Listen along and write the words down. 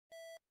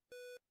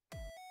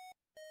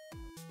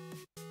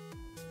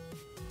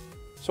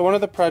So one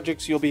of the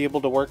projects you'll be able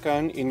to work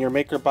on in your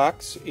maker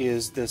box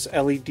is this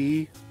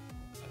LED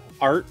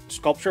art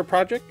sculpture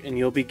project, and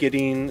you'll be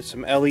getting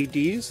some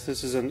LEDs.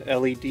 This is an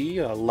LED,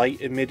 a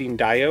light emitting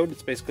diode.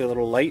 It's basically a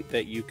little light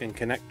that you can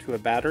connect to a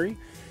battery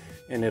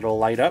and it'll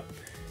light up.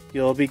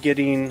 You'll be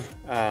getting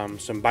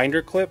some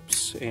binder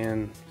clips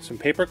and some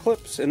paper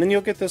clips, and then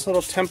you'll get this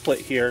little template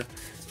here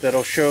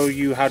that'll show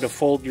you how to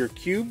fold your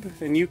cube.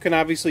 And you can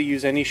obviously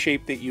use any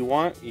shape that you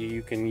want.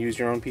 You can use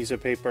your own piece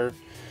of paper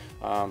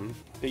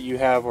that you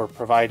have or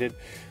provided,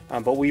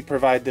 but we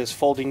provide this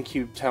folding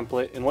cube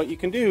template, and what you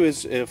can do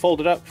is fold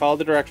it up, follow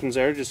the directions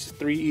there, just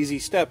 3 easy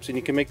steps, and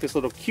you can make this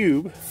little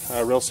cube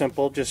real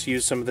simple. Just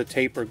use some of the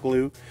tape or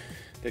glue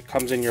that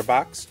comes in your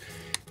box,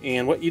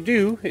 and what you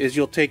do is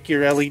you'll take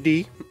your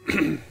LED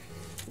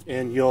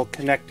and you'll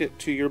connect it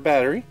to your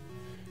battery.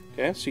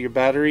 Okay, so your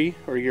battery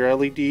or your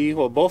LED,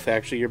 well, both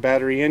actually, your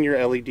battery and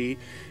your LED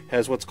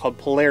has what's called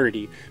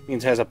polarity. It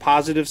means it has a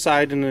positive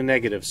side and a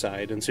negative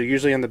side. And so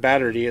usually on the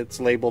battery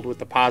it's labeled with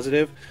the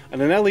positive.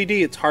 On an LED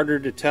it's harder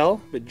to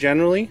tell, but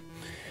generally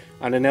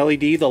on an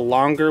LED, the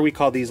longer, we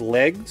call these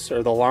legs,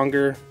 or the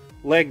longer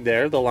leg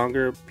there, the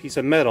longer piece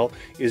of metal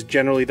is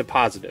generally the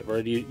positive, or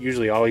it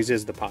usually always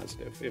is the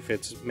positive if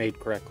it's made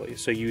correctly.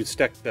 So you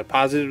stick the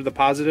positive to the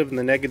positive and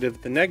the negative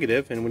to the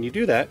negative, and when you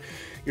do that,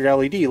 your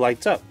LED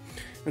lights up.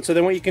 And so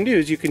then what you can do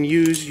is you can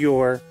use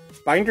your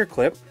binder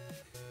clip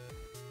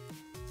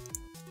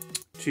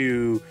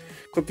to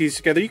clip these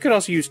together. You could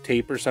also use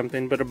tape or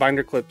something, but a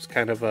binder clip's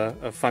kind of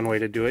a fun way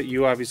to do it.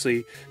 You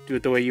obviously do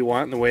it the way you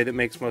want and the way that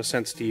makes most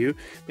sense to you.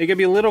 You gotta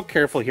be a little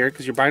careful here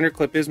because your binder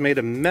clip is made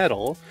of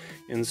metal,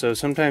 and so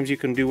sometimes you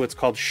can do what's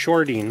called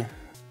shorting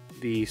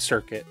the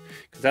circuit,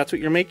 because that's what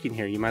you're making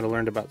here. You might have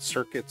learned about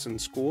circuits in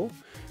school,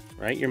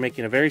 right? You're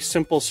making a very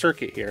simple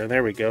circuit here.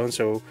 There we go. And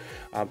so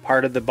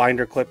part of the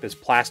binder clip is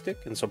plastic,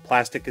 and so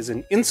plastic is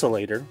an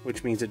insulator,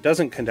 which means it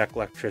doesn't conduct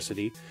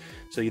electricity.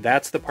 So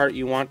that's the part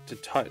you want to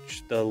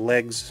touch, the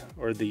legs,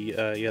 or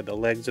the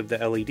legs of the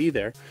LED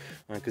there,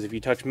 because if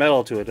you touch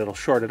metal to it, it'll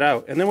short it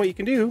out. And then what you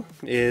can do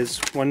is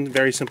one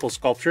very simple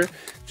sculpture.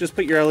 Just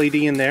put your LED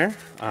in there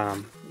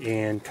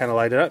and kind of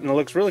light it up, and it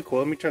looks really cool.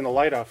 Let me turn the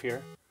light off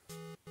here.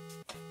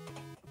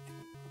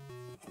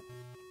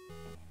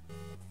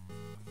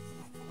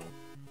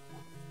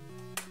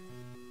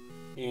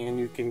 And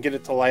you can get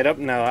it to light up.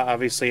 Now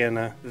obviously in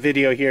a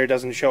video here it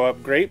doesn't show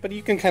up great, but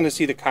you can kind of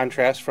see the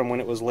contrast from when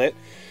it was lit,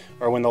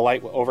 or when the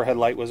light, overhead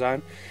light, was on.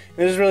 And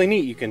this is really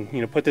neat. You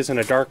can, put this in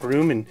a dark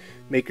room and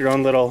make your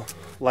own little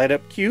light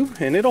up cube,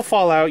 and it'll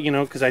fall out,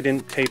 because I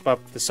didn't tape up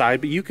the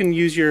side, but you can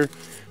use your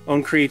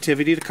own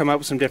creativity to come up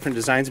with some different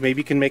designs. Maybe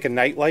you can make a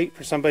night light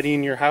for somebody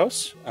in your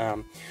house.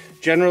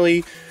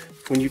 Generally,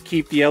 when you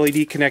keep the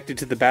LED connected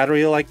to the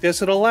battery like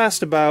this, it'll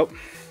last about,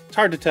 it's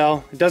hard to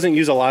tell, it doesn't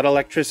use a lot of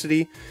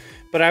electricity,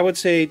 but I would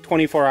say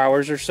 24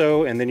 hours or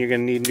so, and then you're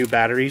going to need a new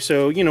battery.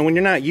 So, when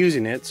you're not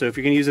using it, so if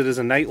you're going to use it as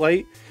a night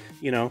light,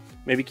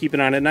 maybe keep it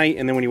on at night,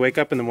 and then when you wake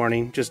up in the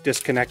morning, just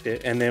disconnect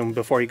it, and then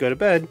before you go to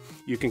bed,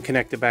 you can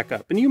connect it back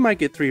up. And you might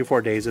get 3 or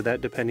 4 days of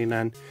that, depending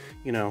on,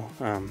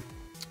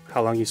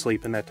 how long you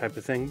sleep and that type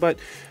of thing. But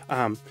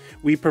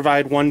we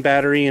provide one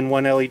battery and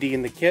one LED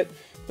in the kit,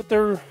 but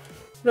they're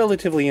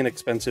relatively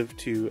inexpensive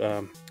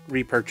to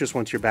repurchase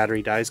once your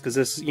battery dies, because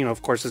this,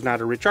 of course, is not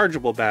a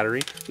rechargeable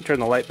battery. You turn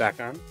the light back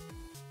on.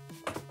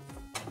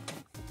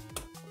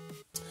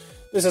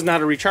 This is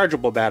not a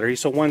rechargeable battery,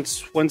 so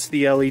once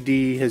the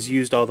LED has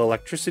used all the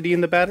electricity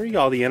in the battery,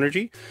 all the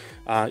energy,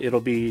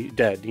 it'll be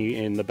dead,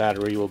 and the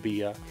battery will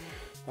be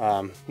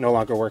no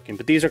longer working.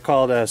 But these are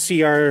called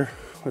CR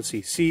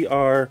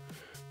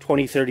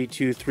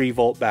 2032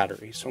 3-volt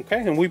batteries.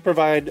 Okay, and we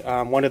provide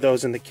one of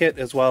those in the kit,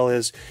 as well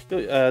as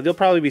there'll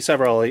probably be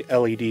several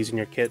LEDs in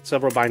your kit,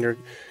 several binder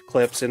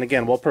clips, and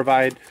again, we'll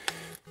provide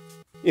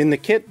in the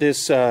kit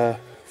this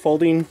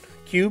folding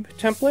cube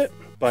template,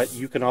 but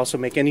you can also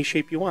make any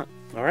shape you want.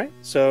 All right,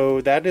 so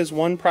that is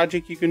one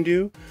project you can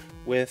do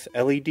with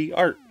LED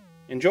art.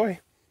 Enjoy.